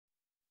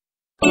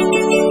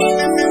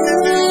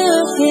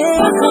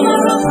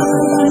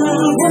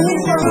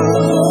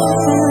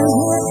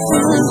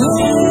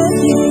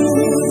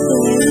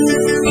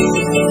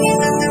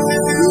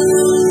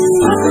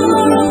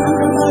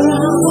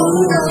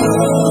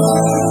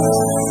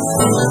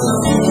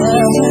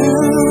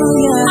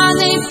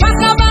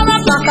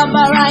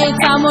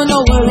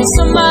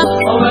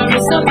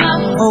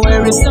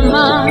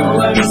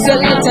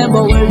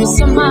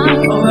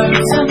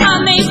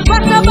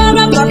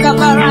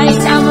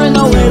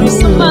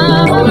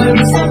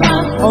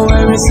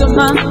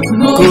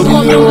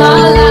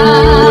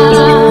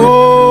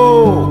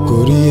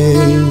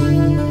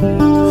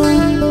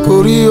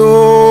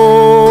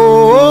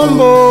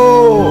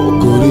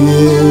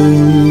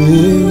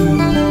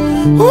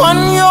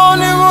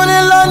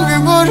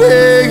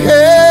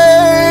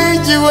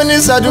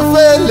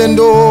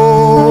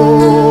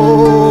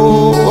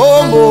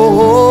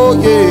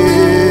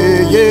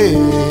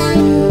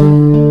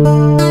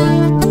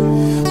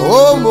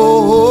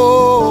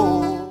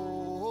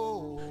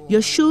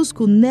Your shoes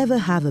could never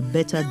have a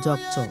better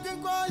doctor.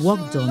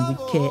 Work done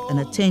with care and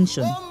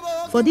attention.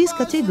 For this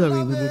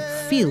category, we would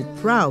feel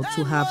proud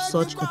to have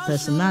such a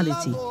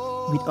personality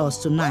with us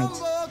tonight.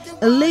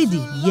 A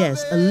lady,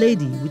 yes, a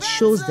lady, which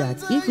shows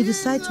that if we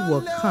decide to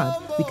work hard,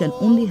 we can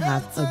only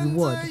have a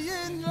reward.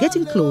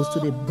 Getting close to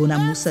the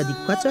Bonamusa di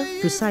Quarter,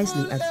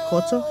 precisely at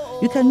quarter,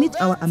 you can meet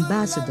our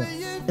ambassador,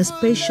 a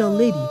special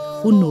lady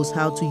who knows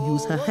how to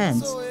use her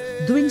hands,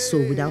 doing so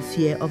without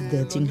fear of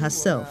dirtying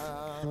herself.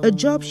 A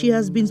job she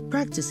has been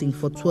practicing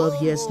for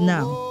 12 years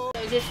now.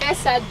 J'ai fait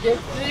ça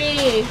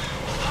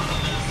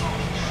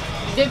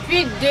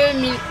depuis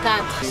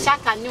 2004.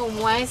 Chaque année au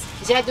moins,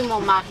 j'aide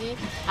mon mari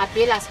à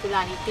payer la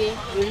scolarité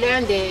de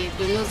l'un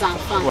de nos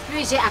enfants.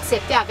 Puis j'ai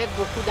accepté avec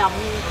beaucoup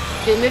d'amour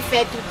de me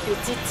faire toute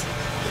petite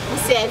pour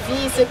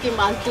servir ceux qui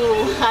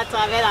m'entourent à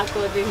travers la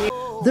cordonnée.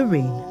 The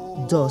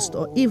rain, dust,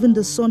 or even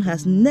the sun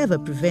has never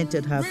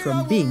prevented her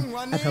from being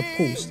at her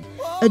post.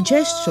 A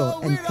gesture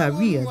and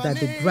career that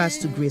the Grass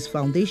to Grace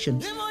Foundation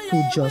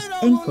could just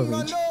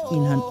encourage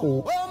in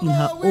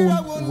her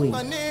own way.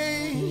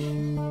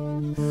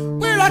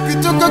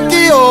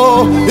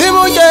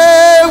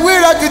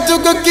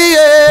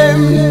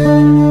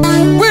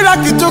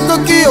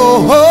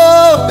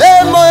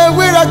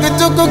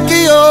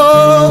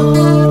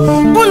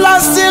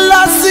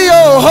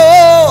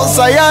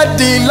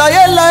 Sayadi la